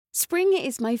Spring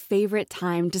is my favorite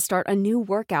time to start a new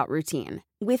workout routine.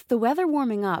 With the weather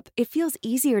warming up, it feels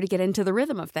easier to get into the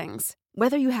rhythm of things.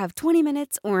 Whether you have 20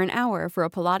 minutes or an hour for a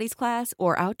Pilates class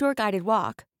or outdoor guided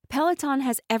walk, Peloton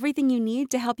has everything you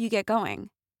need to help you get going.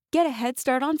 Get a head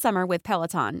start on summer with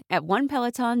Peloton at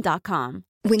onepeloton.com.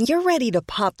 When you're ready to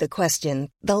pop the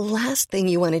question, the last thing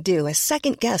you want to do is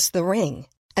second-guess the ring.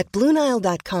 At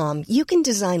BlueNile.com, you can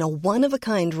design a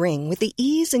one-of-a-kind ring with the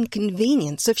ease and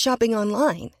convenience of shopping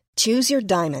online. Choose your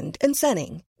diamond and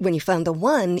setting. When you find the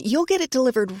one, you'll get it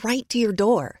delivered right to your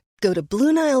door. Go to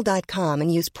BlueNile.com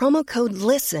and use promo code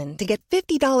LISTEN to get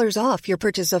 $50 off your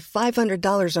purchase of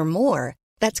 $500 or more.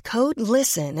 That's code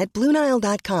LISTEN at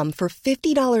BlueNile.com for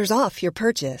 $50 off your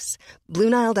purchase.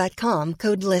 BlueNile.com,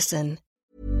 code LISTEN.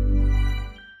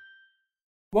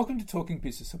 Welcome to Talking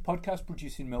Business, a podcast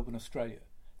produced in Melbourne, Australia.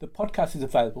 The podcast is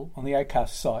available on the Acast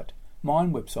site, my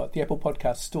own website, the Apple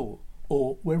Podcast Store,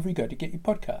 or wherever you go to get your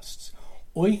podcasts.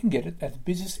 Or you can get it at the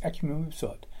Business Acumen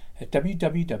website at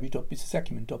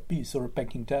www.businessacumen.biz or at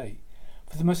Banking Day.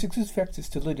 For the most exclusive access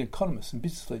to leading economists and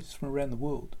business leaders from around the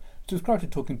world, subscribe to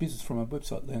Talking Business from our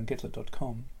website,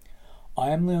 leongettler.com. I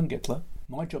am Leon Gettler.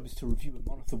 My job is to review and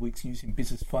monitor the week's news in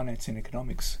business, finance and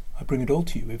economics. I bring it all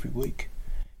to you every week.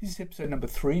 This is episode number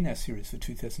 3 in our series for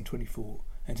 2024,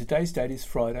 and today's date is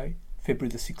Friday,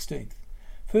 February the 16th.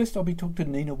 First, I'll be talking to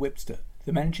Nina Webster,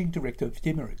 the Managing Director of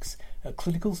Dimerix, a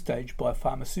clinical stage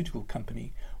biopharmaceutical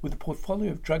company with a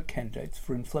portfolio of drug candidates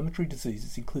for inflammatory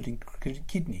diseases including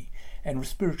kidney and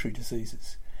respiratory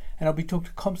diseases. And I'll be talking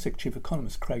to ComSec Chief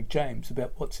Economist Craig James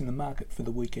about what's in the market for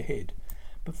the week ahead.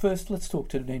 But first, let's talk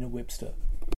to Nina Webster.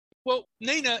 Well,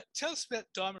 Nina, tell us about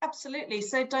Dimerix. Absolutely.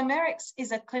 So Dimerix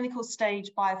is a clinical stage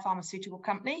biopharmaceutical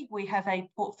company. We have a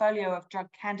portfolio of drug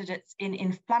candidates in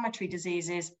inflammatory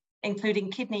diseases, including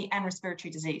kidney and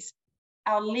respiratory disease.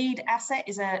 Our lead asset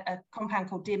is a compound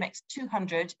called Dimerix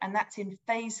 200, and that's in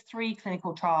phase 3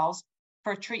 clinical trials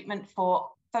for a treatment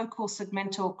for focal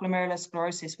segmental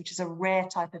glomerulosclerosis, which is a rare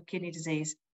type of kidney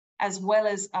disease, as well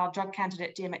as our drug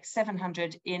candidate Dimerix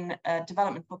 700 in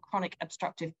development for chronic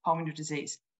obstructive pulmonary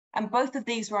disease. And both of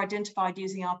these were identified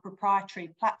using our proprietary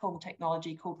platform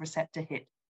technology called receptor hit.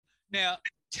 Now,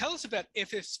 tell us about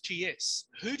FSGS.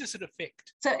 Who does it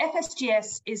affect? So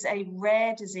FSGS is a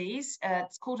rare disease.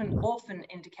 It's called an orphan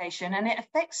indication, and it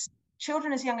affects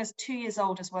children as young as 2 years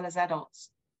old as well as adults.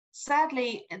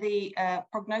 Sadly, the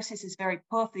prognosis is very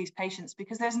poor for these patients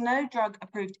because there's no drug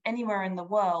approved anywhere in the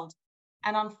world.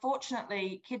 And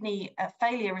unfortunately, kidney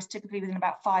failure is typically within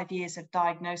about 5 years of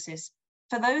diagnosis.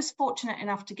 For those fortunate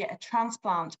enough to get a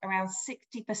transplant, around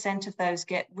 60% of those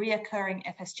get reoccurring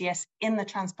FSGS in the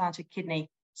transplanted kidney.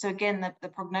 So again, the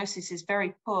prognosis is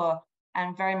very poor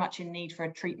and very much in need for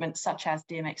a treatment such as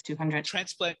Dimerix 200.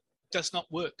 Transplant does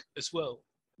not work as well.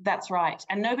 That's right.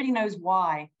 And nobody knows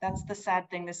why. That's the sad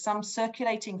thing. There's some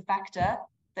circulating factor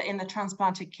that in the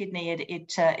transplanted kidney, it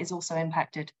is also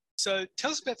impacted. So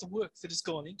tell us about the work that has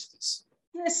gone into this.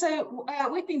 Yeah, so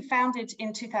we've been founded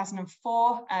in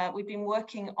 2004. We've been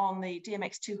working on the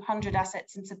Dimerix 200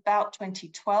 asset since about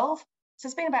 2012. So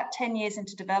it's been about 10 years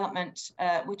into development,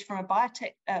 which from a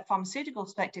biotech pharmaceutical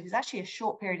perspective is actually a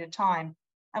short period of time.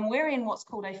 And we're in what's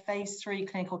called a phase 3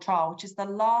 clinical trial, which is the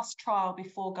last trial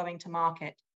before going to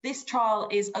market. This trial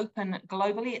is open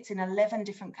globally. It's in 11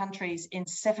 different countries in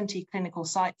 70 clinical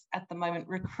sites at the moment,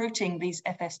 recruiting these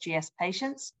FSGS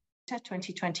patients. To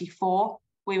 2024.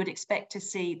 We would expect to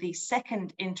see the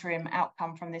second interim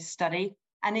outcome from this study.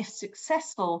 And if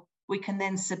successful, we can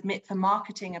then submit for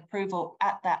marketing approval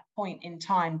at that point in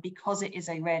time because it is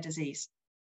a rare disease.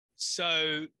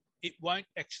 So it won't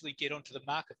actually get onto the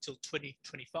market till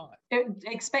 2025?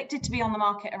 Expected to be on the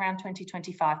market around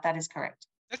 2025. That is correct.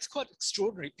 That's quite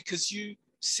extraordinary because you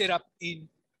set up in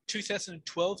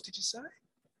 2012, did you say?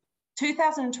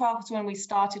 2012 is when we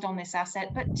started on this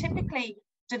asset, but typically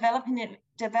development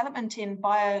in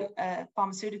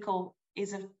biopharmaceutical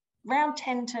is around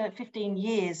 10 to 15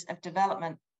 years of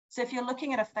development. So if you're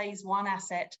looking at a phase 1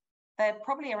 asset, they're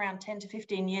probably around 10 to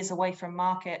 15 years away from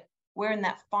market. We're in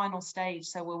that final stage,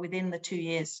 so we're within the 2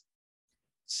 years.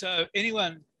 So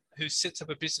anyone who sets up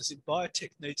a business in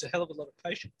biotech needs a hell of a lot of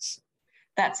patience.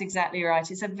 That's exactly right.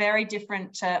 It's a very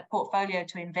different portfolio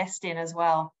to invest in as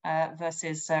well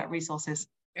versus resources.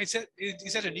 Is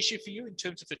that an issue for you in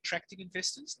terms of attracting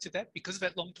investors to that because of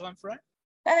that long time frame?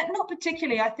 Not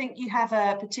particularly. I think you have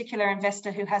a particular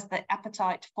investor who has the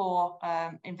appetite for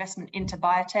investment into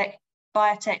biotech.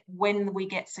 Biotech, when we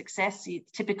get success,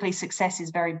 typically success is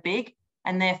very big.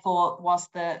 And therefore,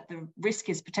 whilst the risk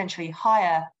is potentially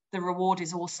higher, the reward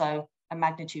is also a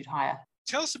magnitude higher.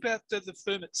 Tell us about the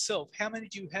firm itself. How many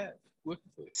do you have?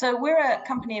 working for you? So we're a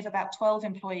company of about 12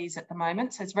 employees at the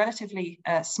moment, so it's relatively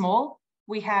small.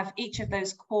 We have each of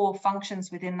those core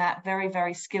functions within that, very,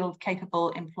 very skilled, capable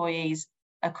employees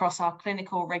across our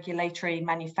clinical, regulatory,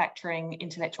 manufacturing,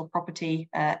 intellectual property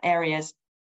areas.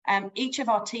 Each of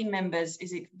our team members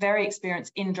is very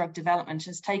experienced in drug development,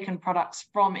 has taken products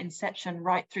from inception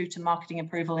right through to marketing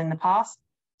approval in the past.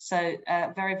 So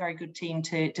very, very good team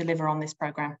to deliver on this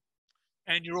program.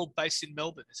 And you're all based in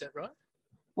Melbourne, is that right?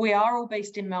 We are all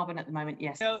based in Melbourne at the moment,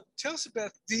 yes. Now, tell us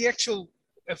about the actual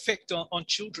effect on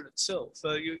children itself.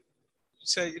 You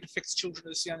say it affects children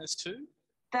as young as 2?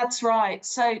 That's right.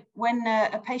 So when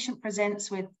a patient presents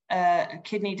with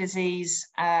kidney disease,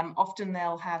 often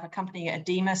they'll have accompanying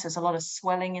edema, so there's a lot of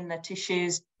swelling in the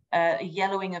tissues,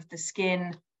 yellowing of the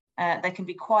skin. They can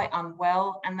be quite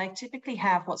unwell, and they typically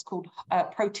have what's called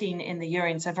protein in the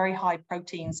urine, so very high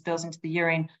protein spills into the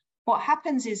urine. What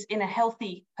happens is in a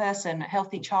healthy person, a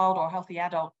healthy child or a healthy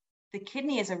adult, the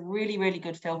kidney is a really, really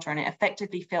good filter, and it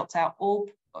effectively filters out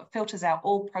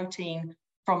all protein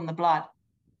from the blood.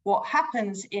 What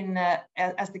happens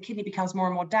as the kidney becomes more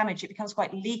and more damaged, it becomes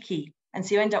quite leaky. And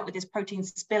so you end up with this protein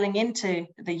spilling into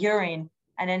the urine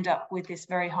and end up with this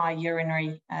very high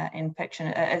urinary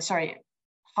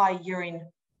high urine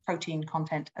protein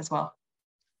content as well.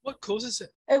 What causes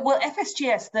it? Well,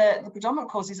 FSGS, the predominant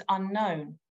cause is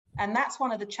unknown. And that's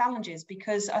one of the challenges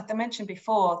because, as I mentioned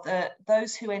before,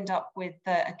 those who end up with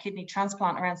a kidney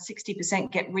transplant, around 60%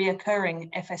 get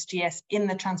reoccurring FSGS in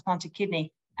the transplanted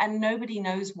kidney, and nobody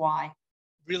knows why.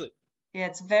 Really? Yeah,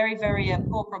 it's very, very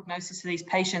poor prognosis for these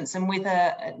patients. And with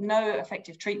no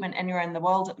effective treatment anywhere in the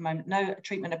world at the moment, no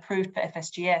treatment approved for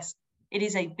FSGS, it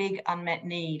is a big unmet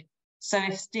need. So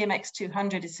if Dimerix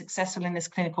 200 is successful in this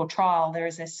clinical trial, there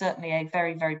is certainly a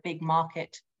very, very big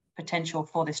market potential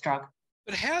for this drug.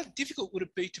 But how difficult would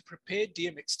it be to prepare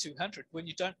Dimerix 200 when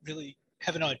you don't really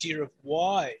have an idea of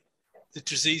why the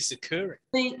disease is occurring?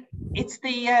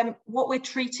 What we're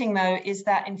treating though is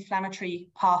that inflammatory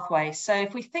pathway. So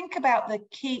if we think about the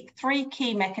three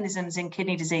key mechanisms in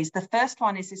kidney disease, the first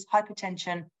one is this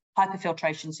hypertension,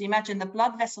 hyperfiltration. So you imagine the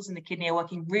blood vessels in the kidney are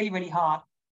working really, really hard,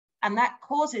 and that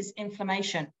causes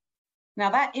inflammation.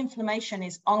 Now that inflammation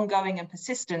is ongoing and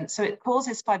persistent, so it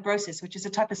causes fibrosis, which is a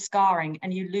type of scarring,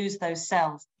 and you lose those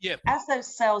cells. Yep. As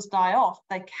those cells die off,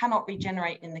 they cannot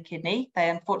regenerate in the kidney.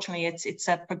 Unfortunately, it's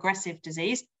a progressive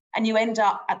disease, and you end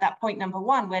up at that point number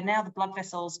 1, where now the blood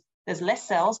vessels, there's less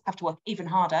cells, have to work even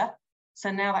harder.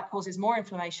 So now that causes more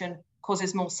inflammation,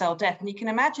 causes more cell death. And you can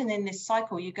imagine in this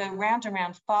cycle, you go round and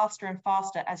round faster and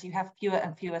faster as you have fewer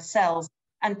and fewer cells,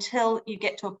 until you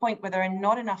get to a point where there are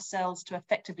not enough cells to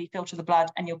effectively filter the blood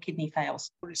and your kidney fails.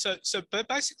 So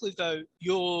basically, though,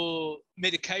 your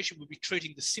medication would be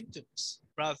treating the symptoms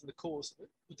rather than the cause of it.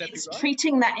 Would that be right? It's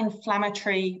treating that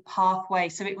inflammatory pathway.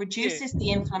 So it reduces the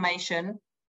inflammation.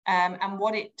 And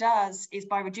what it does is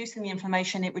by reducing the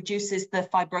inflammation, it reduces the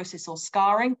fibrosis or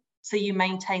scarring. So you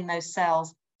maintain those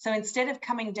cells. So instead of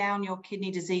coming down your kidney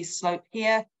disease slope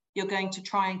here, you're going to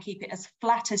try and keep it as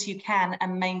flat as you can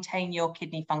and maintain your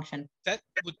kidney function. That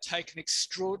would take an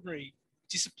extraordinary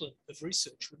discipline of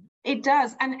research, wouldn't it? It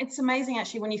does. And it's amazing,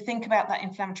 actually, when you think about that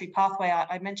inflammatory pathway.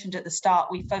 I mentioned at the start,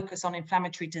 we focus on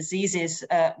inflammatory diseases.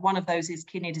 One of those is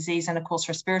kidney disease and, of course,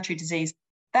 respiratory disease.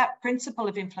 That principle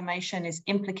of inflammation is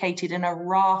implicated in a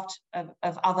raft of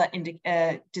other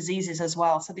diseases as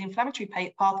well. So the inflammatory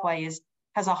pathway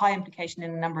has a high implication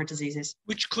in a number of diseases.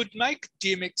 Which could make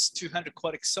Dimerix 200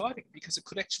 quite exciting because it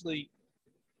could actually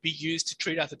be used to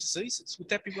treat other diseases. Would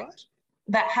that be right?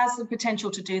 That has the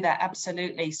potential to do that,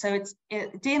 absolutely. So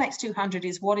Dimerix 200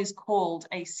 is what is called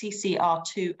a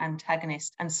CCR2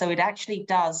 antagonist. And so it actually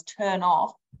does turn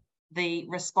off the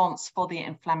response for the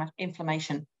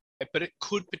inflammation. But it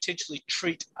could potentially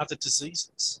treat other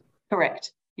diseases.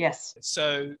 Correct, yes.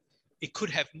 So it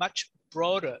could have much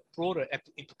broader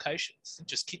implications than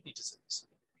just kidney disease.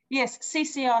 Yes,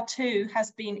 CCR2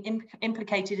 has been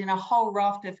implicated in a whole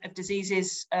raft of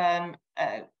diseases,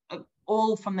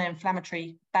 all from the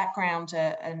inflammatory background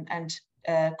and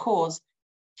cause.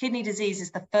 Kidney disease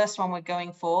is the first one we're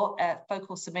going for.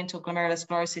 Focal segmental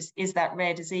glomerulosclerosis is that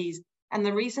rare disease. And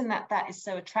the reason that is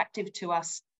so attractive to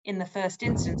us in the first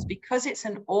instance, because it's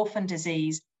an orphan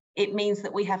disease, it means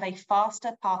that we have a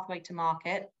faster pathway to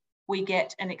market. We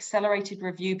get an accelerated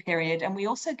review period, and we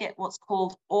also get what's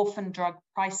called orphan drug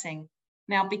pricing.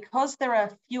 Now, because there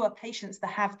are fewer patients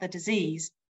that have the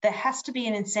disease, there has to be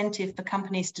an incentive for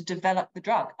companies to develop the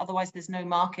drug. Otherwise, there's no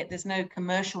market, there's no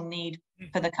commercial need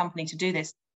for the company to do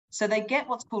this. So they get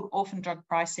what's called orphan drug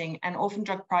pricing, and orphan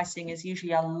drug pricing is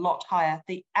usually a lot higher.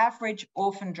 The average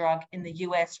orphan drug in the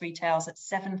US retails at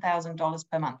 $7,000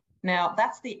 per month. Now,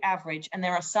 that's the average, and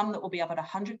there are some that will be up at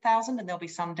 100,000, and there'll be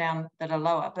some down that are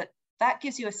lower. But that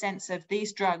gives you a sense of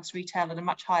these drugs retail at a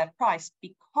much higher price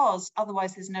because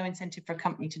otherwise there's no incentive for a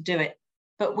company to do it.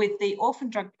 But with the orphan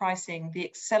drug pricing, the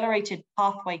accelerated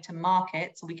pathway to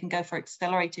market, so we can go for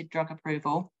accelerated drug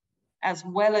approval, as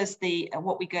well as the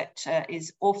what we get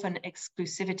is orphan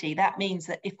exclusivity. That means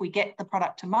that if we get the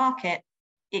product to market,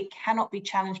 it cannot be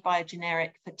challenged by a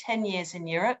generic for 10 years in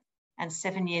Europe and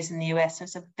 7 years in the US. So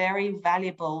it's a very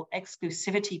valuable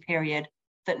exclusivity period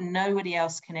that nobody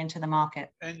else can enter the market.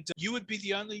 And you would be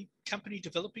the only company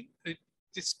developing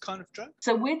this kind of drug?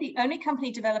 So we're the only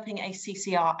company developing a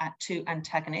CCR2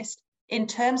 antagonist. In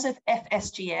terms of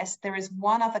FSGS, there is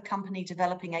one other company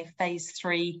developing a phase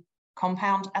 3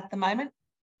 compound at the moment.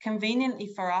 Conveniently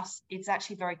for us, it's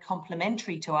actually very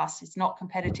complementary to us. It's not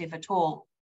competitive at all.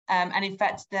 And in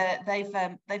fact,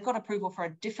 they've got approval for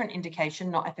a different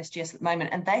indication, not FSGS at the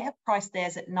moment, and they have priced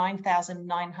theirs at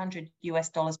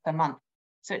 $9,900 per month.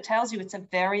 So it tells you it's a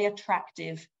very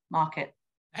attractive market.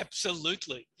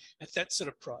 Absolutely, at that sort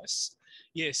of price.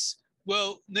 Yes.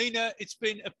 Well, Nina, it's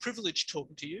been a privilege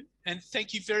talking to you, and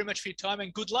thank you very much for your time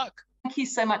and good luck. Thank you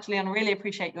so much, Leon. Really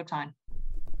appreciate your time.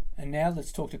 And now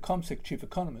let's talk to CommSec Chief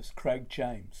Economist, Craig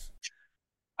James.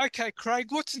 Okay, Craig,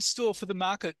 what's in store for the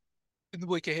market in the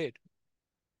week ahead?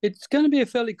 It's going to be a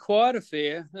fairly quiet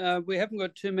affair. We haven't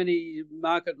got too many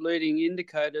market-leading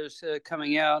indicators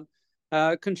coming out.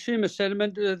 Consumer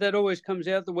sentiment, that always comes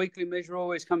out. The weekly measure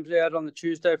always comes out on the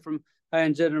Tuesday from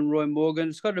ANZ and Roy Morgan.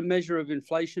 It's got a measure of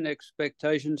inflation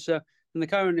expectations. So in the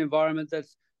current environment,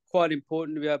 that's quite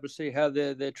important to be able to see how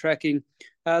they're tracking.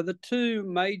 The two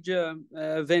major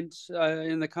events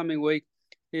in the coming week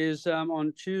is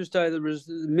on Tuesday, the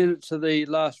minutes of the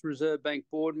last Reserve Bank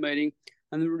board meeting,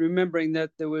 and remembering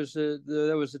that there was a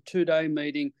 2-day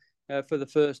meeting for the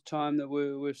first time that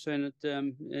we've seen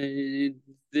it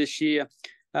this year.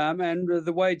 And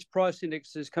the wage price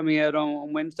index is coming out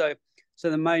on Wednesday. So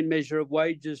the main measure of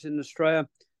wages in Australia.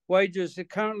 Wages are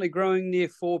currently growing near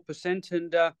 4%,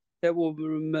 and that will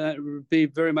be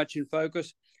very much in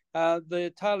focus.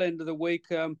 The tail end of the week,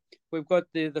 we've got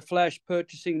the Flash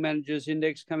Purchasing Managers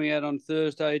Index coming out on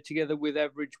Thursday, together with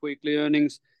average weekly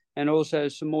earnings, and also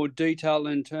some more detail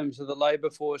in terms of the labour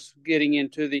force, getting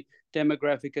into the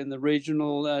demographic and the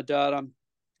regional data.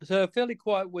 So a fairly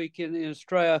quiet week in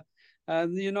Australia.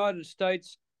 In the United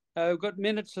States, we've got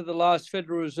minutes of the last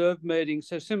Federal Reserve meeting,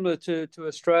 so similar to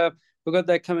Australia. We've got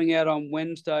that coming out on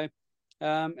Wednesday.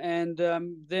 Then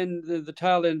the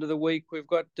tail end of the week, we've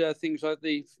got things like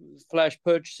the Flash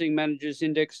Purchasing Managers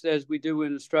Index, as we do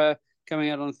in Australia, coming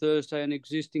out on Thursday, and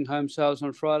existing home sales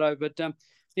on Friday. But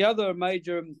the other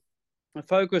major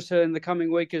focus in the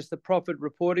coming week is the profit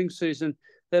reporting season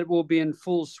that will be in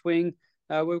full swing.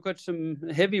 We've got some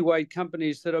heavyweight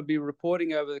companies that will be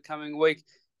reporting over the coming week,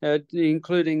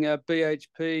 including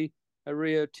BHP,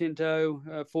 Rio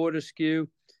Tinto, Fortescue,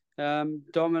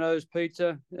 Domino's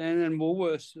Pizza, and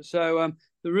Woolworths. So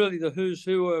really the who's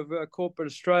who of corporate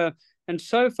Australia. And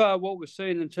so far, what we've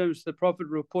seen in terms of the profit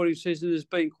reporting season has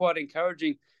been quite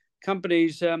encouraging.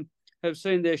 Companies have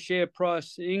seen their share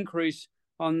price increase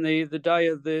on the day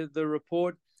of the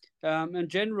report. And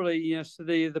generally, yes,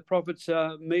 the profits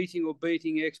are meeting or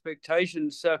beating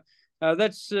expectations. So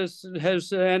that's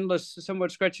has analysts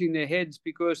somewhat scratching their heads,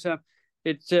 because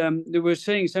we're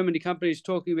seeing so many companies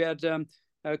talking about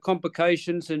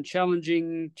complications and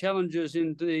challenges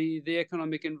in the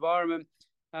economic environment.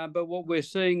 But what we're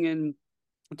seeing in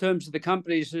terms of the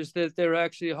companies is that they're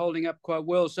actually holding up quite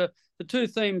well. So the two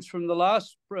themes from the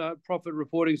last profit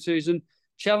reporting season,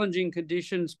 challenging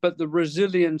conditions, but the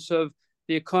resilience of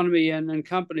the economy and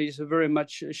companies are very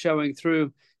much showing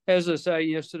through. As I say,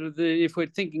 if we're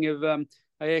thinking of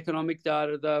economic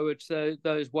data, though, it's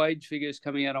those wage figures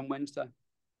coming out on Wednesday.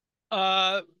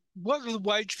 What are the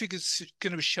wage figures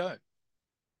going to show?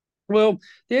 Well,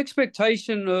 the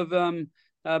expectation of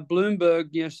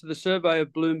Bloomberg, the survey of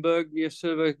Bloomberg,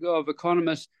 survey of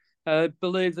economists,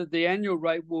 believe that the annual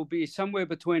rate will be somewhere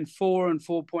between 4 and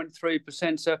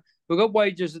 4.3%. So we've got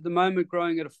wages at the moment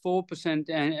growing at a 4%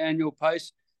 annual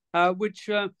pace, which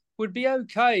would be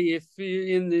okay if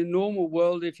in the normal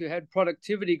world, if you had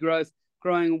productivity growth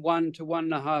growing 1 to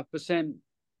 1.5%.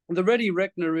 The ready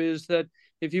reckoner is that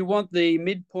if you want the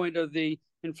midpoint of the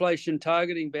inflation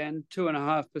targeting band,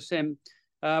 2.5%,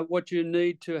 what you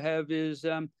need to have is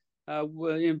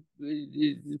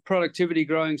productivity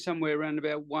growing somewhere around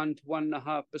about 1 to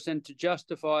 1.5% to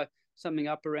justify something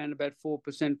up around about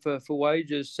 4% for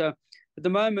wages. So at the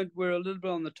moment, we're a little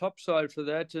bit on the top side for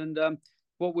that. And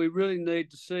what we really need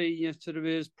to see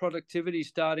is productivity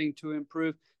starting to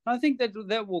improve. And I think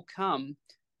that will come.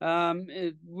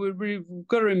 we've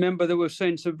got to remember that we've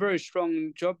seen some very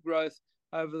strong job growth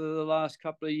over the last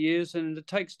couple of years, and it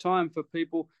takes time for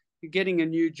people getting a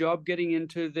new job, getting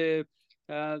into their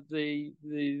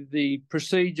the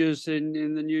procedures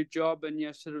in the new job, and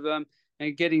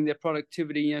and getting their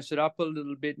productivity up a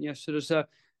little bit, so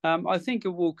I think it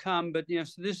will come, but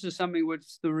so this is something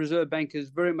which the Reserve Bank is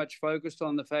very much focused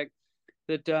on, the fact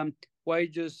that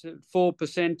wages at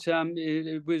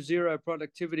 4% with zero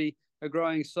productivity are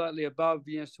growing slightly above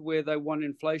where they want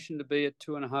inflation to be at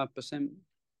 2.5%.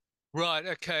 Right.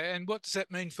 Okay. And what does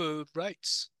that mean for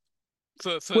rates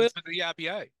for the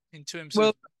RBA in terms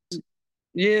of?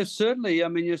 Yeah, certainly. I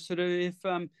mean, if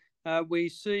we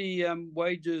see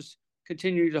wages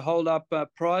continue to hold up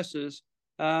prices,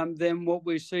 then what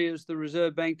we see is the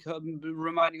Reserve Bank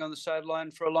remaining on the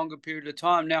sideline for a longer period of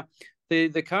time. Now,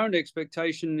 the current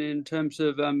expectation in terms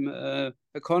of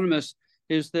economists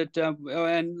is that,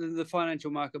 and the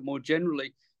financial market more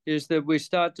generally, is that we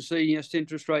start to see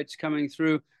interest rates coming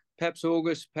through, perhaps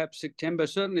August, perhaps September.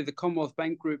 Certainly the Commonwealth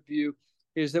Bank Group view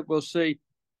is that we'll see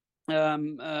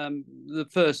the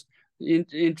first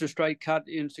interest rate cut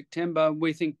in September.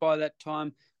 We think by that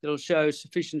time it'll show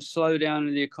sufficient slowdown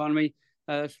in the economy,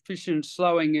 sufficient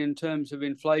slowing in terms of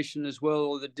inflation as well,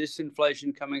 or the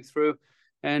disinflation coming through.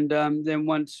 And then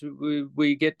once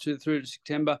we get through to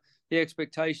September, the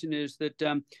expectation is that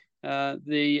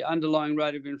the underlying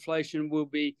rate of inflation will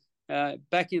be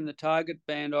back in the target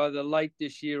band either late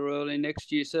this year or early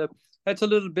next year. So that's a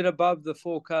little bit above the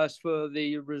forecast for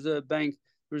the Reserve Bank.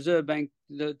 Reserve Bank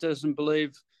doesn't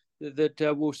believe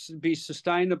that will be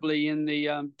sustainably in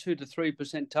the 2 to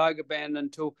 3% target band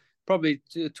until probably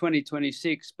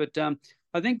 2026. But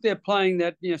I think they're playing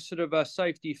that sort of a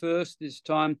safety first this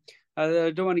time.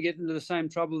 They don't want to get into the same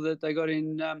trouble that they got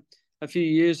in a few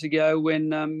years ago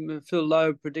when Phil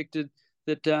Lowe predicted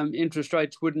that interest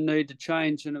rates wouldn't need to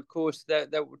change, and of course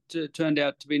that turned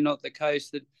out to be not the case.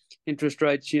 That interest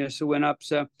rates went up.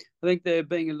 So I think they're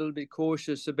being a little bit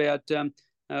cautious about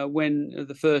when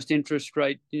the first interest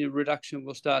rate reduction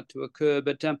will start to occur.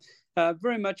 But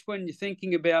very much when you're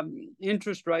thinking about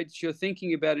interest rates, you're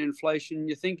thinking about inflation,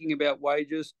 you're thinking about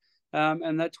wages,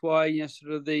 and that's why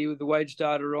sort of the wage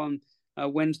data on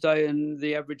Wednesday and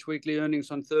the average weekly earnings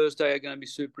on Thursday are going to be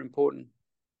super important.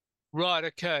 Right.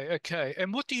 Okay.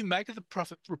 And what do you make of the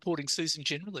profit reporting season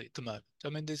generally at the moment? I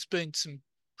mean, there's been some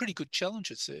pretty good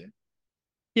challenges there.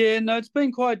 Yeah, no, it's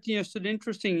been quite sort of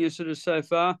interesting so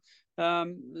far.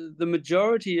 The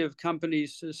majority of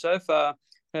companies so far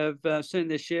have seen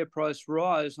their share price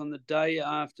rise on the day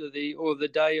after the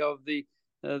day of the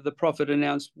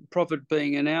profit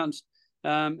being announced,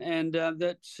 and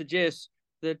that suggests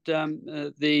that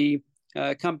the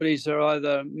companies are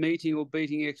either meeting or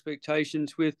beating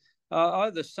expectations with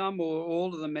either some or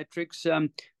all of the metrics.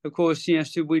 Of course,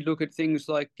 so we look at things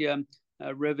like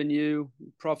revenue,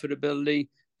 profitability,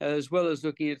 as well as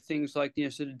looking at things like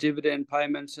sort of dividend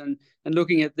payments and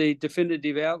looking at the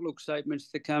definitive outlook statements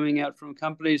that are coming out from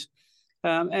companies.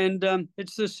 And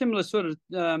it's a similar sort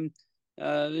of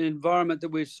environment that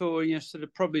we saw sort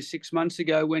of probably 6 months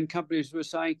ago, when companies were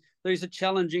saying these are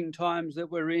challenging times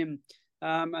that we're in,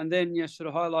 and then sort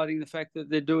of highlighting the fact that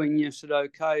they're doing sort of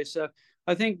okay. So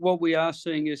I think what we are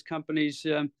seeing is companies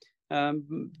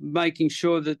making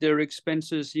sure that their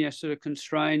expenses sort of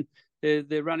constrained.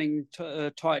 They're running a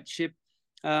tight ship,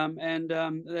 and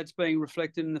that's being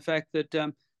reflected in the fact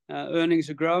that earnings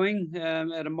are growing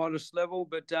at a modest level,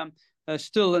 but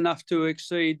still enough to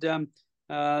exceed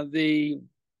the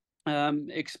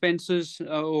expenses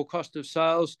or cost of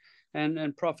sales,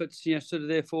 and profits sort of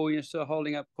therefore sort of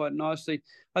holding up quite nicely.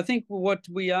 I think what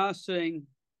we are seeing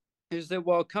is that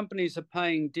while companies are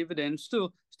paying dividends,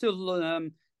 still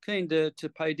keen to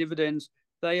pay dividends,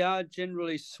 they are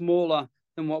generally smaller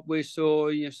than what we saw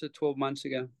 12 months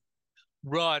ago.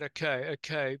 Right.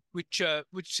 Okay. Which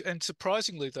and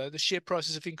surprisingly though, the share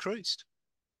prices have increased.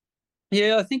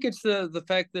 Yeah, I think it's the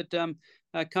fact that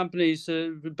companies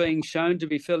are being shown to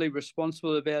be fairly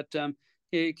responsible about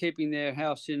keeping their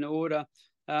house in order.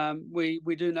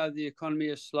 We do know the economy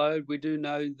has slowed. We do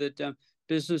know that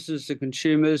businesses and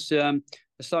consumers are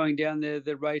slowing down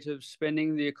their rate of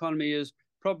spending. The economy is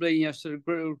probably sort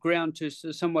of ground to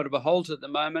somewhat of a halt at the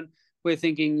moment. We're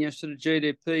thinking sort of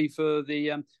GDP for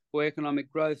the or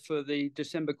economic growth for the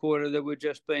December quarter that we've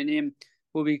just been in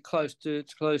will be close to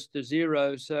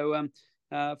zero. So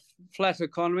flat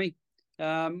economy.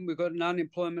 We've got an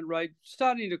unemployment rate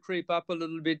starting to creep up a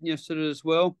little bit sort of as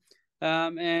well,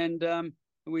 and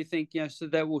we think so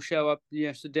that will show up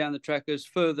so down the track as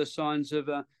further signs of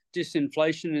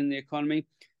disinflation in the economy.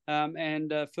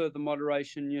 and further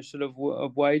moderation,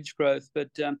 of wage growth.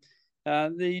 But the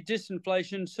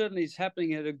disinflation certainly is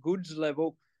happening at a goods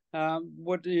level.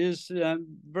 What is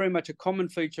very much a common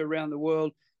feature around the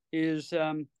world is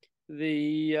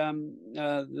the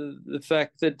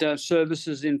fact that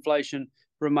services inflation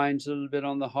remains a little bit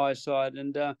on the high side,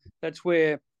 and that's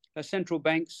where central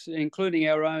banks, including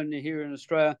our own here in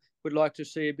Australia, would like to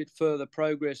see a bit further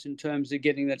progress in terms of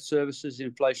getting that services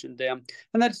inflation down.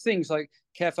 And that's things like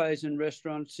cafes and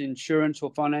restaurants, insurance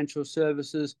or financial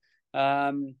services,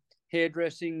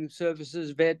 hairdressing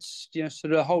services, vets,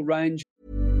 sort of a whole range.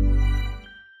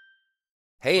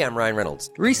 Hey, I'm Ryan Reynolds.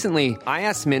 Recently, I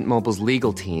asked Mint Mobile's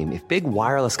legal team if big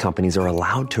wireless companies are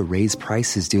allowed to raise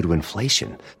prices due to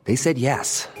inflation. They said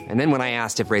yes. And then when I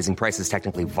asked if raising prices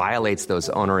technically violates those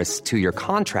onerous two-year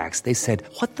contracts, they said,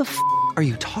 "What the f*** are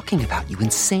you talking about, you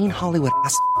insane Hollywood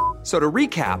ass?" So to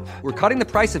recap, we're cutting the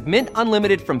price of Mint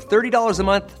Unlimited from $30 a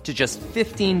month to just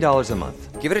 $15 a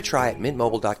month. Give it a try at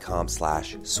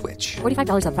mintmobile.com/switch.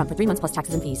 $45 up front for 3 months plus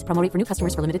taxes and fees. Promo rate for new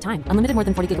customers for limited time. Unlimited more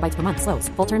than 40 gigabytes per month. Slows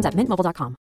full terms at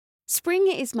mintmobile.com. Spring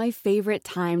is my favorite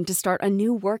time to start a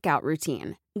new workout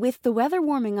routine. With the weather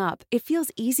warming up, it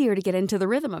feels easier to get into the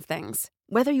rhythm of things.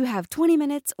 Whether you have 20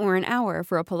 minutes or an hour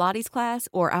for a Pilates class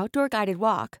or outdoor guided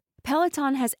walk,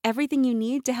 Peloton has everything you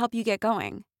need to help you get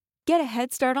going. Get a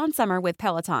head start on summer with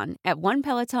Peloton at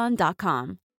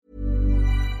onepeloton.com.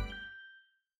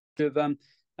 Of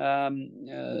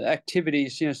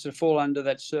activities, to fall under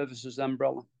that services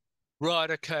umbrella.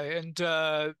 Right, okay. And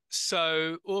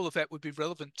so all of that would be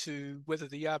relevant to whether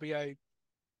the RBA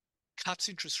cuts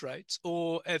interest rates,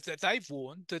 or as they've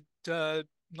warned that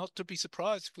not to be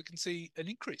surprised if we can see an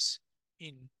increase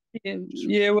in.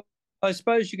 Yeah, well, I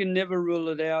suppose you can never rule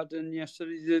it out. And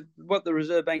what the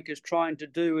Reserve Bank is trying to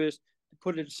do is to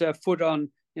put its foot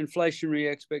on inflationary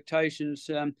expectations.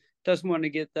 Doesn't want to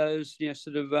get those,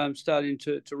 starting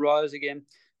to rise again.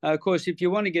 Of course, if you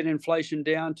want to get inflation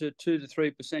down to 2 to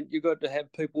 3%, you've got to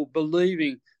have people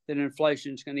believing that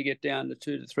inflation is going to get down to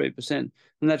 2 to 3%,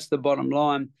 and that's the bottom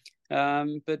line.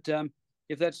 But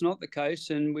if that's not the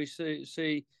case, and we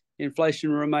see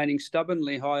inflation remaining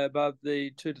stubbornly high above the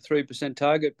 2 to 3%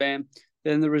 target band,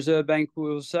 then the Reserve Bank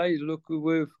will say, look,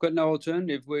 we've got no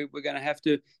alternative. We're going to have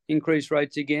to increase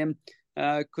rates again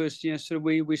because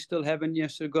we still haven't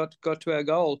got to our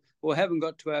goal, or haven't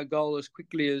got to our goal as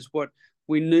quickly as what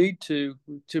we need to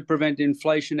prevent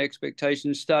inflation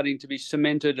expectations starting to be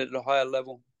cemented at a higher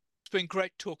level. It's been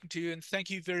great talking to you, and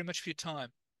thank you very much for your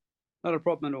time. Not a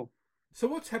problem at all. So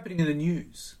what's happening in the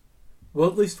news? Well,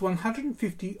 at least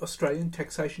 150 Australian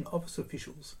taxation office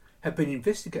officials have been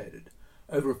investigated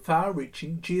over a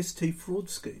far-reaching GST fraud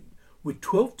scheme, with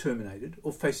 12 terminated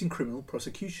or facing criminal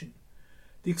prosecution.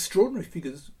 The extraordinary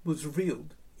figures was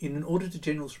revealed in an Auditor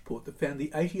General's report that found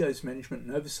the ATO's management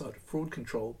and oversight of fraud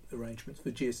control arrangements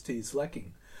for GST is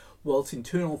lacking, while its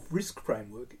internal risk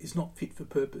framework is not fit for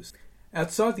purpose.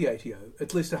 Outside the ATO,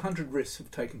 at least 100 arrests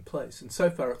have taken place, and so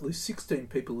far at least 16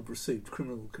 people have received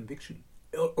criminal conviction.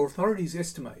 Authorities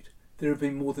estimate there have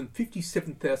been more than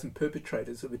 57,000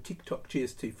 perpetrators of a TikTok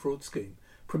GST fraud scheme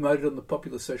promoted on the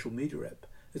popular social media app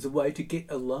as a way to get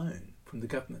a loan from the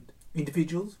government.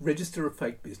 Individuals register a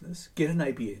fake business, get an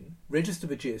ABN, register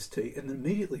for GST, and then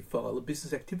immediately file a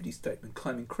business activity statement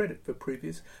claiming credit for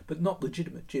previous but not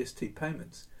legitimate GST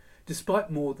payments. Despite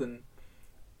more than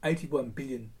 $81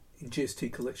 billion in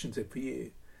GST collections every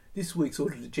year, this week's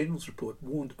Auditor General's report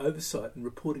warned oversight and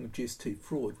reporting of GST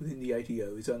fraud within the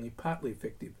ATO is only partly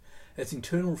effective, as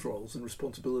internal roles and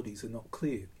responsibilities are not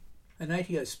clear. An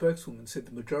ATO spokeswoman said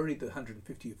the majority of the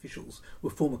 150 officials were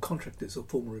former contractors or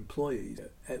former employees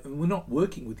and were not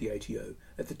working with the ATO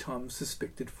at the time of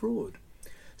suspected fraud.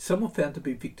 Some were found to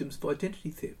be victims of identity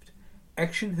theft.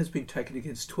 Action has been taken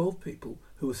against 12 people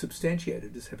who were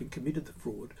substantiated as having committed the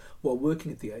fraud while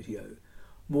working at the ATO.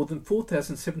 More than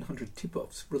 4,700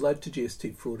 tip-offs related to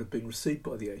GST fraud have been received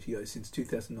by the ATO since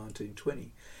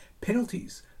 2019-20.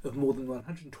 Penalties of more than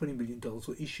 $120 million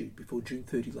were issued before June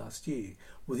 30 last year,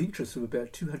 with interest of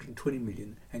about $220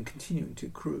 million and continuing to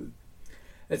accrue.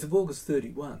 As of August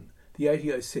 31, the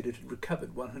ATO said it had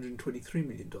recovered $123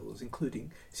 million,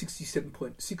 including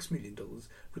 $67.6 million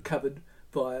recovered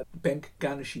via bank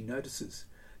garnishing notices.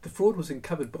 The fraud was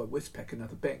uncovered by Westpac and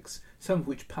other banks, some of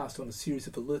which passed on a series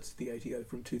of alerts to the ATO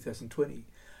from 2020.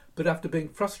 But after being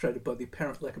frustrated by the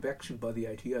apparent lack of action by the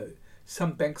ATO,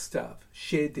 some bank staff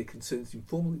shared their concerns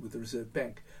informally with the Reserve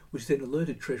Bank, which then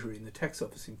alerted Treasury and the Tax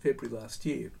Office in February last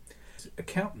year.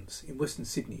 Accountants in Western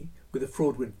Sydney, where the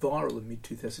fraud went viral in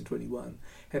mid-2021,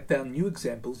 have found new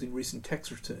examples in recent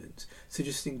tax returns,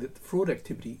 suggesting that the fraud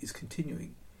activity is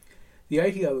continuing. The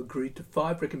ATO agreed to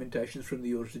 5 recommendations from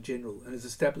the Auditor-General and has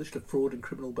established a Fraud and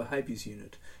Criminal Behaviours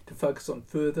Unit to focus on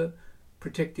further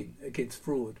protecting against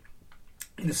fraud.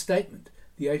 In a statement,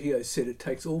 the ATO said it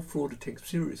takes all fraud attempts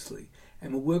seriously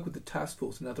and will work with the task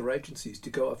force and other agencies to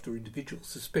go after individuals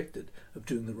suspected of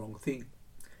doing the wrong thing.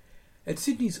 And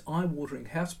Sydney's eye-watering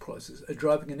house prices are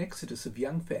driving an exodus of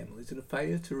young families, and a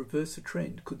failure to reverse the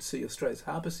trend could see Australia's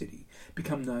harbour city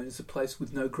become known as a place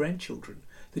with no grandchildren,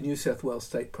 the New South Wales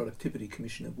State Productivity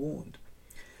Commissioner warned.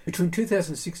 Between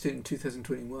 2016 and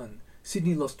 2021,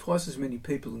 Sydney lost twice as many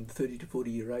people in the 30 to 40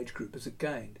 year age group as it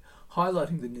gained,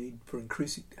 highlighting the need for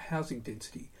increasing housing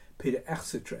density, Peter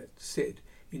Axelrod said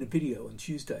in a video on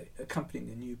Tuesday accompanying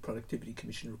a new Productivity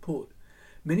Commission report.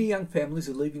 Many young families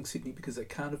are leaving Sydney because they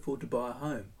can't afford to buy a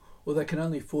home, or they can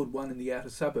only afford one in the outer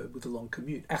suburb with a long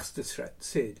commute, Axelrod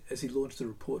said as he launched a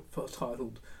report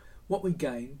titled What We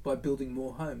Gain by Building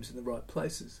More Homes in the Right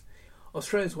Places.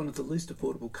 Australia is one of the least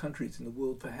affordable countries in the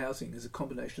world for housing as a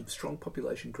combination of strong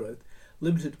population growth,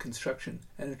 limited construction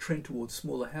and a trend towards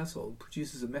smaller households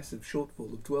produces a massive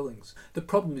shortfall of dwellings. The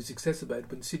problem is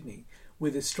exacerbated in Sydney, where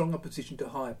there's strong opposition to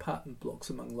high apartment blocks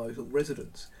among local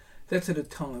residents. That's at a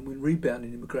time when rebound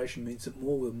in immigration means that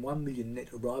more than 1 million net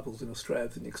arrivals in Australia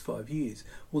over the next 5 years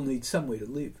will need somewhere to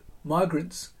live.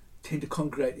 Migrants tend to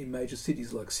congregate in major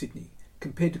cities like Sydney.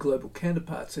 Compared to global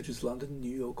counterparts such as London,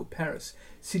 New York or Paris,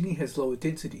 Sydney has lower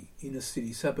density inner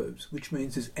city suburbs, which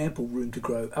means there's ample room to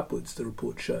grow upwards, the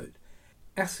report showed.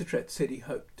 Axelrod said he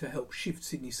hoped to help shift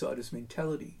Sydney-siders'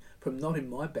 mentality from not in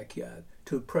my backyard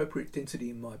to appropriate density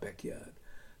in my backyard.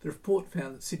 The report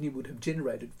found that Sydney would have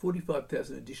generated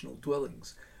 45,000 additional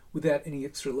dwellings without any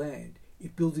extra land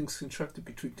if buildings constructed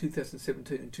between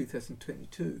 2017 and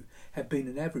 2022 had been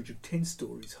an average of 10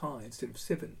 stories high instead of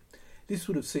 7. This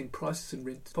would have seen prices and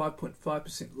rents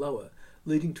 5.5% lower,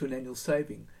 leading to an annual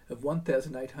saving of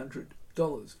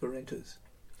 $1,800 for renters.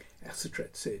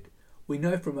 Axelrod said, "We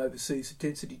know from overseas that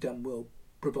density done well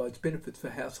provides benefits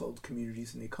for households,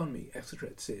 communities and the economy,"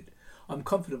 Axelrod said. "I'm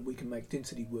confident we can make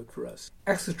density work for us."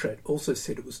 Axelrod also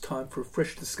said it was time for a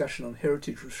fresh discussion on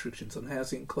heritage restrictions on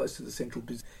housing close to the central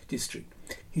business district.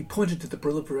 He pointed to the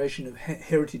proliferation of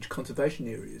heritage conservation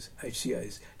areas,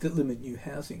 HCAs, that limit new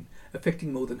housing,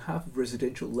 affecting more than half of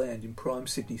residential land in prime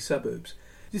Sydney suburbs.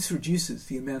 This reduces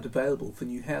the amount available for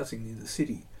new housing in the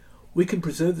city. "We can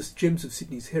preserve the gems of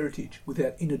Sydney's heritage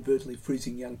without inadvertently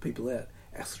freezing young people out,"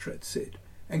 Axelrod said.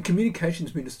 And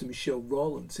Communications Minister Michelle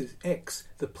Rowland says X,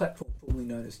 the platform formerly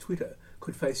known as Twitter,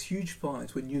 could face huge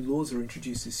fines when new laws are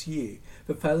introduced this year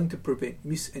for failing to prevent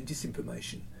mis- and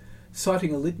disinformation.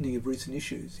 Citing a litany of recent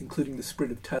issues, including the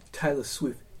spread of Taylor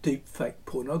Swift deep fake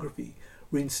pornography,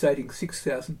 reinstating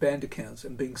 6,000 banned accounts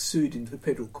and being sued in the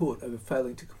federal court over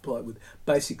failing to comply with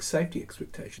basic safety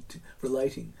expectations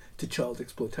relating to child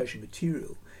exploitation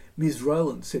material, Ms.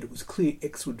 Rowland said it was clear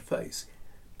X would face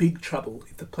big trouble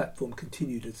if the platform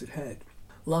continued as it had.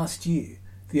 Last year,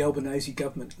 the Albanese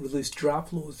government released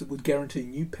draft laws that would guarantee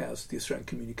new powers to the Australian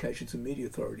Communications and Media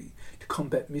Authority to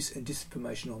combat mis- and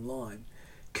disinformation online.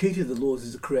 Key to the laws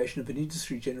is the creation of an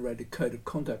industry-generated code of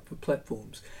conduct for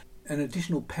platforms and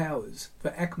additional powers for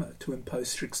ACMA to impose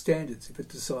strict standards if it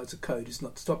decides a code is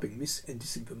not stopping mis- and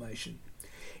disinformation.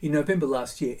 In November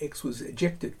last year, X was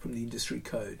ejected from the industry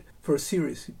code for a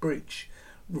serious breach,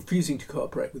 refusing to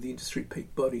cooperate with the industry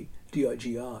peak body,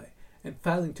 DIGI, and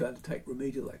failing to undertake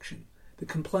remedial action. The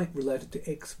complaint related to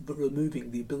X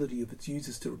removing the ability of its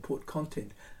users to report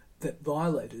content that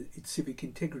violated its civic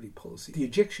integrity policy. The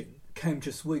ejection came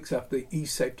just weeks after the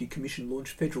E-Safety Commission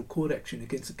launched federal court action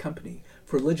against the company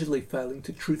for allegedly failing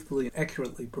to truthfully and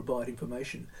accurately provide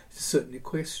information to certain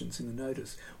questions in the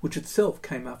notice, which itself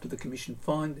came after the Commission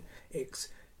fined X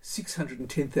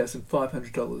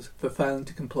 $610,500 for failing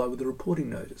to comply with the reporting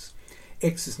notice.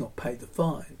 X has not paid the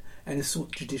fine and has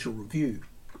sought judicial review.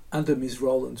 Under Ms.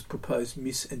 Rowland's proposed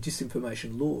mis- and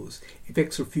disinformation laws, if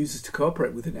X refuses to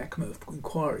cooperate with an ACMA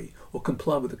inquiry or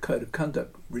comply with a code of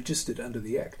conduct registered under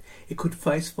the Act, it could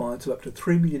face fines of up to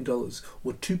 $3 million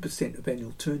or 2% of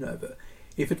annual turnover.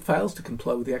 If it fails to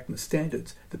comply with the ACMA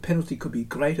standards, the penalty could be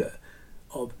greater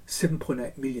of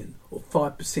 $7.8 million or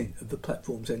 5% of the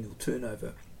platform's annual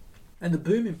turnover. And the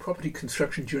boom in property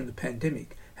construction during the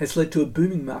pandemic has led to a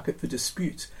booming market for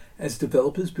disputes as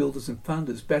developers, builders and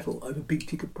funders battle over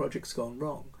big-ticket projects gone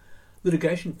wrong.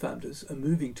 Litigation funders are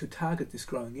moving to target this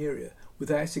growing area, with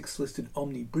ASX-listed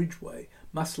Omni Bridgeway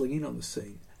muscling in on the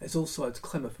scene as all sides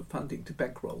clamour for funding to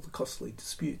bankroll the costly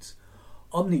disputes.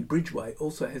 Omni Bridgeway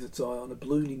also has its eye on a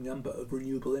ballooning number of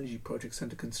renewable energy projects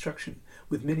under construction,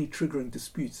 with many triggering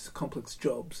disputes as complex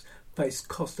jobs face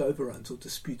cost overruns or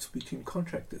disputes between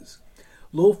contractors.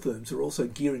 Law firms are also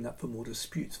gearing up for more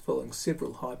disputes following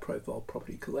several high-profile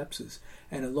property collapses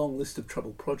and a long list of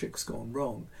troubled projects gone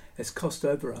wrong as cost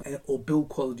overrun or build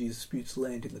quality disputes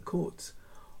land in the courts.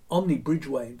 Omni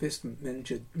Bridgeway investment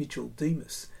manager Mitchell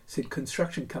Demas said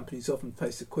construction companies often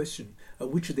face the question of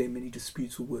which of their many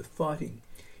disputes were worth fighting.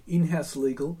 In-house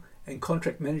legal and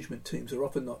contract management teams are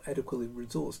often not adequately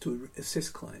resourced to assess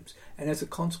claims, and as a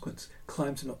consequence,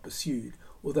 claims are not pursued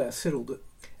or they are settled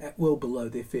at well below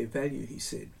their fair value, he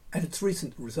said. At its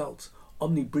recent results,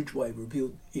 Omni Bridgeway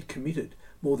revealed it committed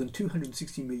more than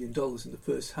 $260 million in the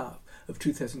first half of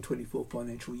 2024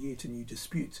 financial year to new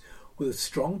disputes, with a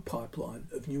strong pipeline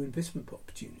of new investment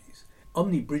opportunities.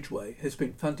 Omni Bridgeway has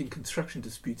been funding construction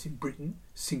disputes in Britain,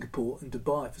 Singapore and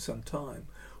Dubai for some time,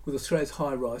 with Australia's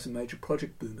high-rise and major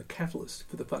project boom a catalyst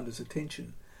for the funders'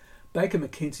 attention. Baker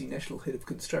McKenzie National Head of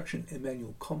Construction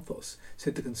Emmanuel Comfos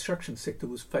said the construction sector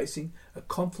was facing a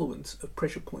confluence of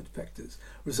pressure point factors,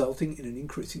 resulting in an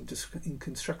increase in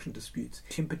construction disputes.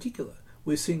 In particular,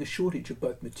 we're seeing a shortage of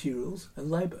both materials and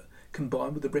labour,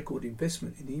 combined with a record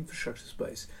investment in the infrastructure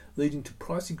space, leading to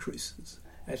price increases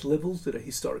at levels that are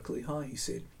historically high, he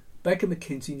said. Baker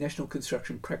McKenzie National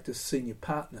Construction Practice Senior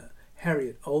Partner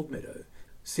Harriet Oldmeadow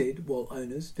said while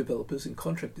owners, developers and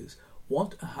contractors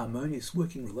want a harmonious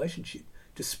working relationship,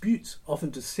 disputes often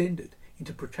descended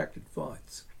into protracted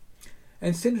fights.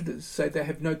 And senators say they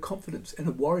have no confidence and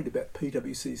are worried about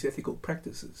PwC's ethical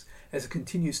practices as it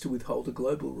continues to withhold a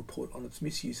global report on its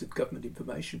misuse of government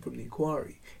information from the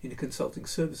inquiry into consulting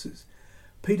services.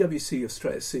 PwC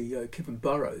Australia CEO Kevin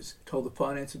Burrows told the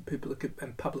Finance and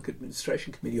Public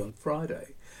Administration Committee on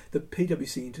Friday that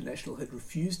PwC International had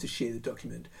refused to share the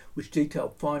document which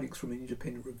detailed findings from an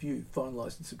independent review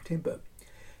finalised in September.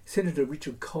 Senator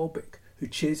Richard Colbeck, who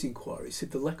chairs the inquiry,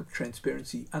 said the lack of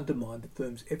transparency undermined the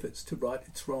firm's efforts to right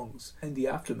its wrongs and the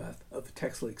aftermath of the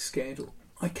TaxLeaks scandal.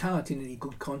 I can't in any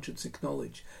good conscience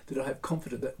acknowledge that I have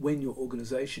confidence that when your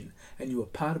organisation, and you are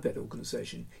part of that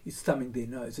organisation, is thumbing their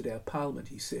nose at our Parliament,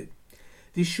 he said.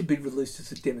 This should be released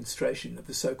as a demonstration of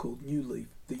the so-called new leaf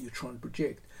that you're trying to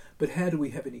project. But how do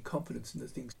we have any confidence in the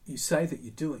things you say that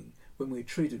you're doing when we're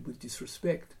treated with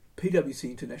disrespect? PwC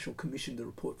International commissioned the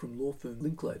report from law firm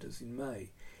Linklaters in May.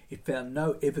 It found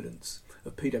no evidence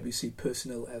of PwC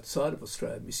personnel outside of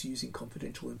Australia misusing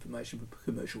confidential information for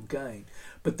commercial gain,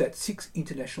 but that 6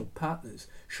 international partners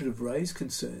should have raised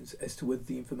concerns as to whether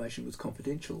the information was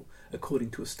confidential,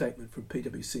 according to a statement from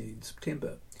PwC in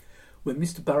September. When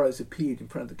Mr Burrows appeared in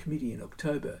front of the committee in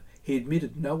October, he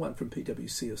admitted no one from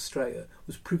PwC Australia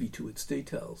was privy to its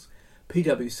details.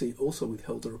 PwC also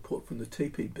withheld a report from the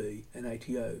TPB and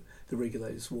ATO, the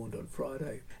regulators warned on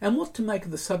Friday. And what to make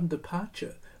of the sudden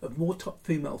departure of more top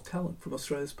female talent from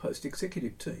Australia's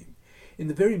post-executive team? In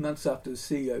the very months after the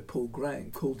CEO Paul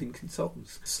Graham called in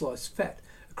consultants to slice fat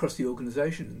across the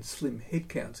organisation and slim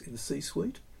headcounts in the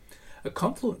C-suite? A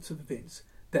confluence of events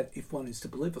that, if one is to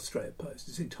believe Australia Post,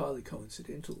 is entirely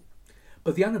coincidental.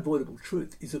 But the unavoidable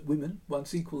truth is that women,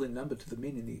 once equal in number to the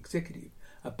men in the executive,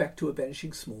 are back to a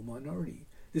vanishing small minority.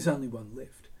 There's only one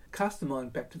left. Cast the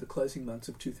mind back to the closing months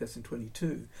of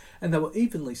 2022, and they were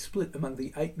evenly split among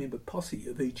the 8-member posse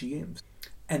of EGMs.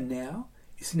 And now,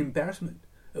 it's an embarrassment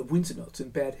of Windsor knots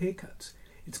and bad haircuts.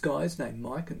 It's guys named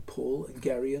Mike and Paul and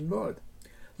Gary and Rod.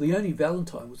 Leonie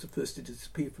Valentine was the first to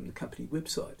disappear from the company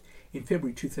website in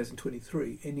February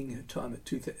 2023, ending her time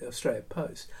at Australia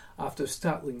Post after a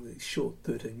startlingly short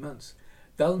 13 months.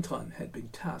 Valentine had been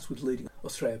tasked with leading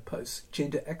Australia Post's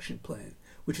Gender Action Plan,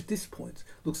 which at this point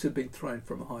looks to have been thrown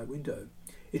from a high window.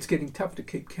 It's getting tougher to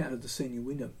keep count of the senior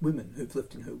women who've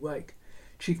left in her wake.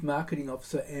 Chief Marketing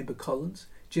Officer Amber Collins,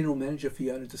 General Manager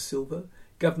Fiona De Silva,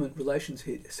 Government Relations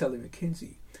Head Sally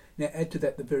McKenzie. Now add to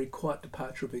that the very quiet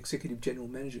departure of Executive General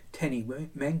Manager Tanny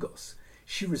Mangos.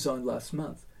 She resigned last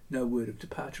month. No word of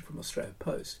departure from Australia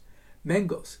Post.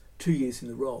 Mangos, 2 years in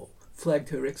the role, flagged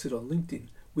her exit on LinkedIn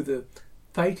with a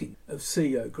fating of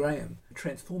CEO Graham, a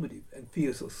transformative and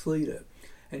fearless leader,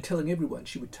 and telling everyone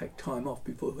she would take time off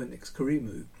before her next career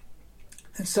move.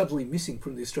 And suddenly missing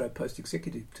from the Australia Post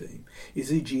executive team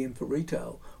is EGM for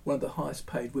Retail, one of the highest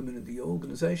paid women in the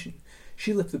organisation.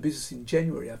 She left the business in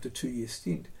January after a 2-year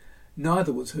stint.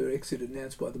 Neither was her exit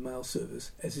announced by the mail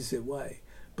service, as is their way,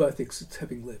 both exits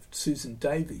having left Susan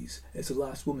Davies as the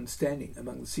last woman standing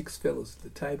among the 6 fellows at the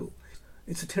table.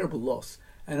 It's a terrible loss,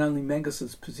 and only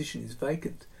Mangos's position is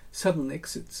vacant. Sudden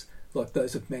exits, like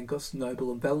those of Mangos,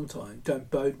 Noble and Valentine,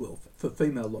 don't bode well for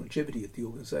female longevity at the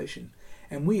organisation.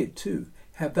 And weird too,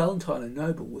 how Valentine and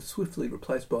Noble were swiftly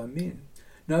replaced by men.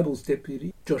 Noble's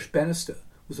deputy, Josh Bannister,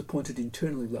 was appointed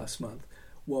internally last month,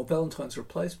 while Valentine's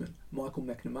replacement, Michael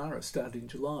McNamara, started in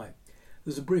July. There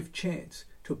was a brief chance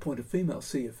to appoint a female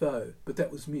CFO, but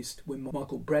that was missed when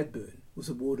Michael Bradburn was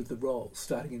awarded the role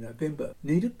starting in November.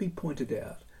 Need it be pointed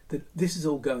out that this is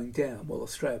all going down while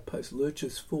Australia Post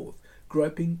lurches forth,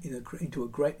 groping into a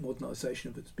great modernisation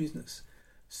of its business.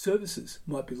 Services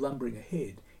might be lumbering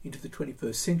ahead into the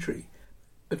 21st century,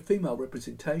 but female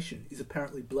representation is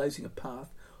apparently blazing a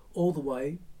path all the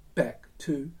way back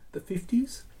to the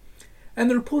 50s. And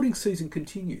the reporting season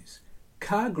continues.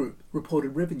 Car Group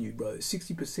reported revenue rose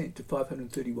 60% to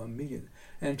 $531 million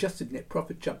and adjusted net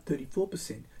profit jumped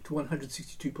 34% to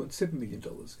 $162.7 million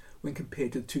when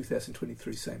compared to the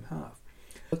 2023 same half.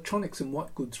 Electronics and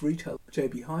white goods retailer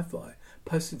JB Hi-Fi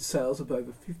posted sales of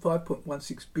over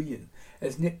 $5.16 billion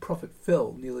as net profit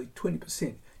fell nearly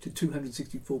 20% to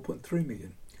 $264.3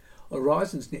 million.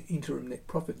 Horizon's interim net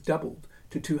profit doubled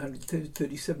to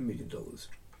 $237 million.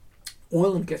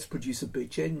 Oil and gas producer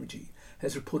Beach Energy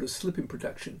has reported a slip in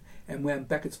production and wound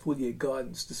back its full-year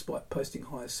guidance despite posting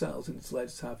higher sales in its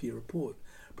latest half-year report.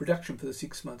 Production for the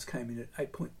 6 months came in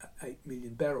at 8.8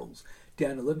 million barrels,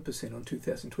 down 11% on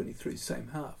 2023's same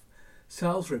half.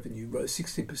 Sales revenue rose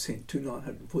 16% to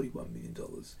 $941 million.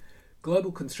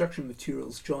 Global construction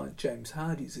materials giant James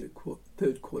Hardie's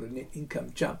third quarter net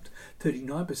income jumped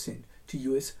 39% to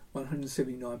US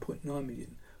 $179.9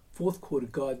 million. Fourth quarter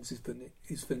guidance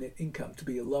is for net income to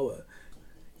be a lower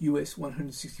US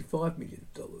 $165 million,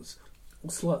 or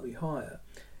slightly higher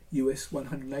US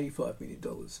 $185 million.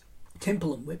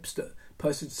 Temple & Webster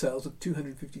posted sales of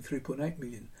 $253.8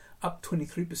 million, up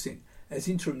 23%, as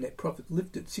interim net profit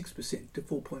lifted 6% to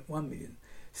 $4.1 million.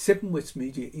 Seven West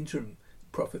Media interim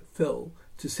profit fell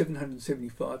to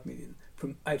 $775 million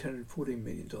from $814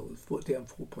 million, down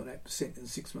 4.8% in the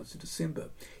 6 months to December.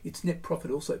 Its net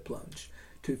profit also plunged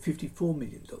to $54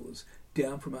 million,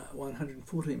 down from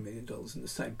 $114 million in the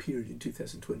same period in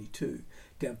 2022,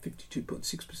 down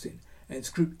 52.6%, and its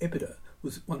group EBITDA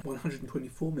was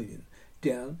 $124 million,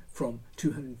 down from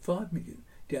 $205 million,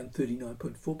 down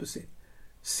 39.4%.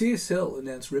 CSL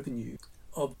announced revenue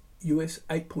of US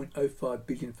 $8.05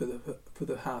 billion for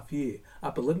the half year,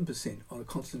 up 11% on a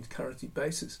constant currency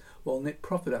basis, while net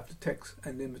profit after tax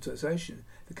and amortization,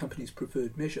 the company's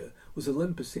preferred measure, was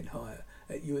 11% higher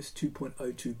at US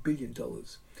 $2.02 billion.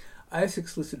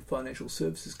 ASX-listed financial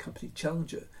services company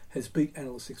Challenger has beat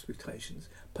analyst expectations,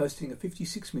 posting a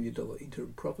 $56 million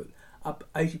interim profit, up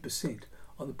 80%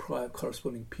 on the prior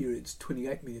corresponding period's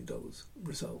 $28 million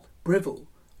result. Breville,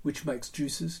 which makes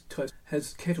juices,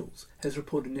 toast, kettles, has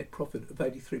reported a net profit of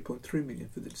 $83.3 million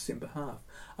for the December half,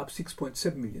 up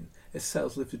 $6.7 million, as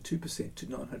sales lifted 2% to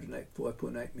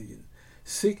 $905.8 million.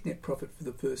 Seek net profit for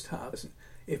the first half,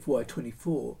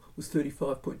 FY24, was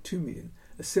 $35.2 million,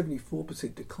 a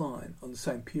 74% decline on the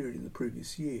same period in the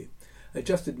previous year.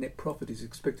 Adjusted net profit is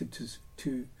expected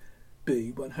to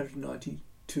be $190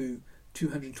 to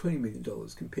 $220 million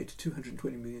compared to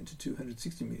 $220 million to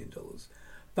 $260 million.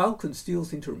 Vulcan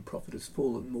Steel's interim profit has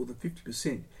fallen more than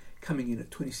 50%, coming in at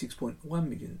 $26.1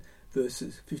 million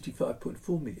versus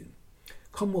 $55.4 million.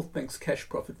 Commonwealth Bank's cash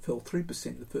profit fell 3%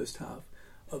 in the first half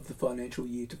of the financial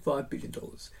year to $5 billion.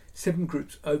 Seven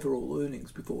Group's overall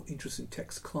earnings before interest and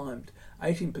tax climbed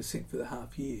 18% for the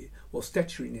half year, while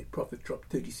statutory net profit dropped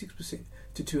 36%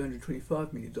 to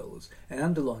 $225 million, and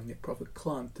underlying net profit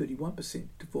climbed 31%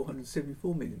 to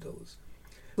 $474 million.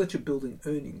 Fletcher Building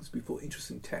earnings before interest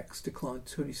and tax declined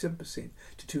 27%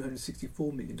 to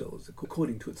 $264 million,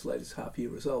 according to its latest half-year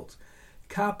results.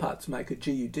 Car parts maker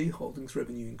GUD Holdings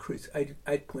revenue increased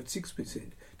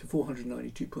 8.6% to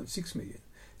 $492.6 million.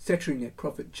 Statutory net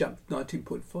profit jumped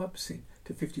 19.5%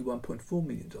 to $51.4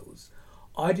 million.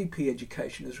 IDP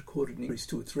Education has recorded an increase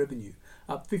to its revenue,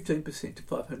 up 15% to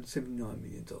 $579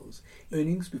 million.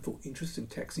 Earnings before interest and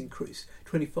tax increased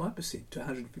 25% to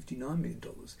 $159 million.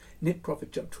 Net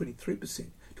profit jumped 23%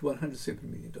 to $107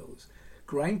 million.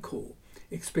 GrainCorp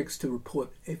expects to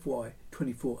report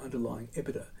FY24 underlying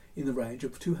EBITDA in the range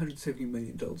of $270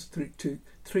 million to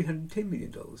 $310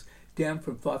 million, down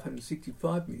from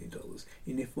 $565 million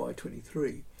in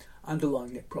FY23.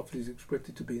 Underlying net profit is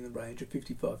expected to be in the range of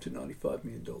 $55 to $95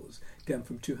 million, down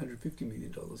from $250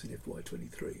 million in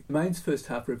FY23. Main's first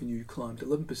half revenue climbed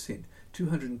 11%,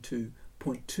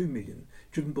 $202.2 million,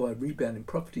 driven by a rebound in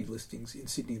property listings in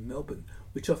Sydney and Melbourne,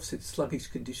 which offset sluggish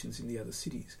conditions in the other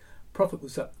cities. Profit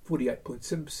was up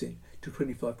 48.7% to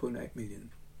 $25.8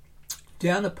 million.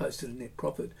 Downer posted a net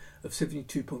profit of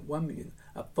 $72.1 million,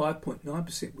 up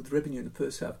 5.9%, with revenue in the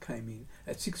first half came in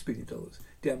at $6 billion,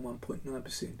 down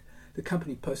 1.9%. The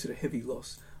company posted a heavy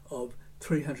loss of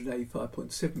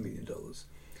 $385.7 million.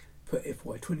 for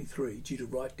FY23 due to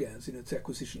write-downs in its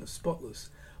acquisition of Spotless.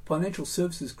 Financial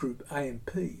services group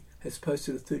AMP has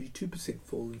posted a 32%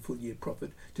 fall in full-year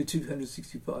profit to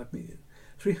 $265 million.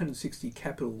 360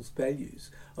 Capital's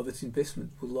values of its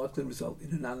investment will likely result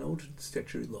in an unaudited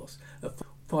statutory loss of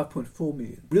 $5.4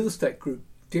 million. Real estate group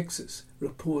Dexus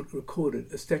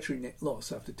recorded a statutory net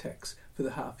loss after tax for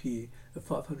the half year of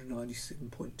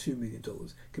 $597.2 million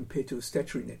compared to a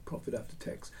statutory net profit after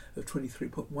tax of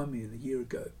 $23.1 million a year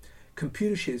ago.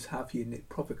 Computershare's half-year net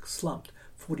profit slumped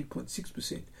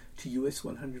 40.6% to US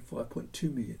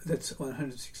 $105.2 million. That's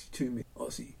 162 million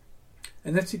Aussie.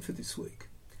 And that's it for this week.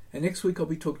 And next week I'll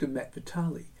be talking to Matt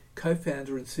Vitale,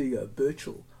 co-founder and CEO of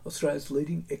Birchal, Australia's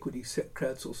leading equity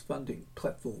crowdsourced funding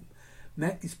platform.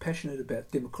 Matt is passionate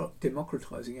about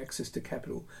democratising access to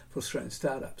capital for Australian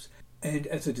startups and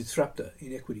as a disruptor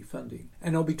in equity funding.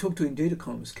 And I'll be talking to Indeed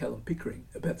economist Callum Pickering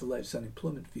about the latest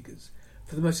unemployment figures.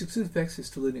 For the most exclusive access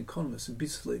to leading economists and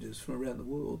business leaders from around the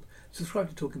world, subscribe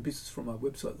to Talking Business from our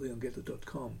website,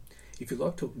 leongettler.com. If you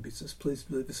like Talking Business, please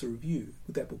leave us a review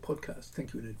with Apple Podcasts.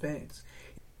 Thank you in advance.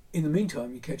 In the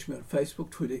meantime, you catch me on Facebook,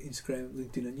 Twitter, Instagram,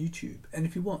 LinkedIn and YouTube. And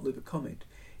if you want, leave a comment.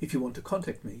 If you want to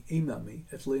contact me, email me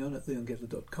at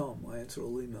leon@leongettler.com. I answer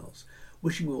all emails.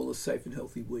 Wishing you all a safe and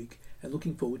healthy week and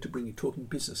looking forward to bringing Talking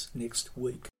Business next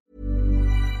week.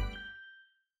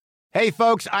 Hey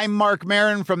folks, I'm Mark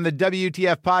Maron from the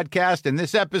WTF Podcast, and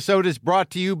this episode is brought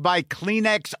to you by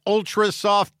Kleenex Ultra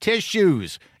Soft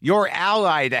Tissues, your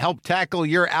ally to help tackle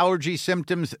your allergy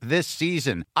symptoms this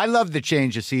season. I love the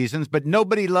change of seasons, but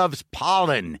nobody loves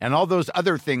pollen and all those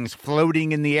other things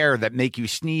floating in the air that make you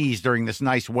sneeze during this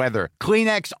nice weather.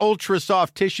 Kleenex Ultra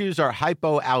Soft Tissues are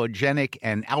hypoallergenic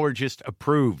and allergist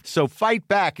approved, so fight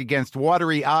back against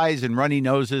watery eyes and runny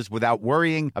noses without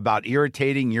worrying about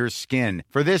irritating your skin.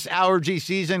 For this allergy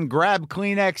season, grab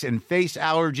Kleenex and face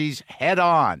allergies head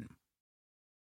on.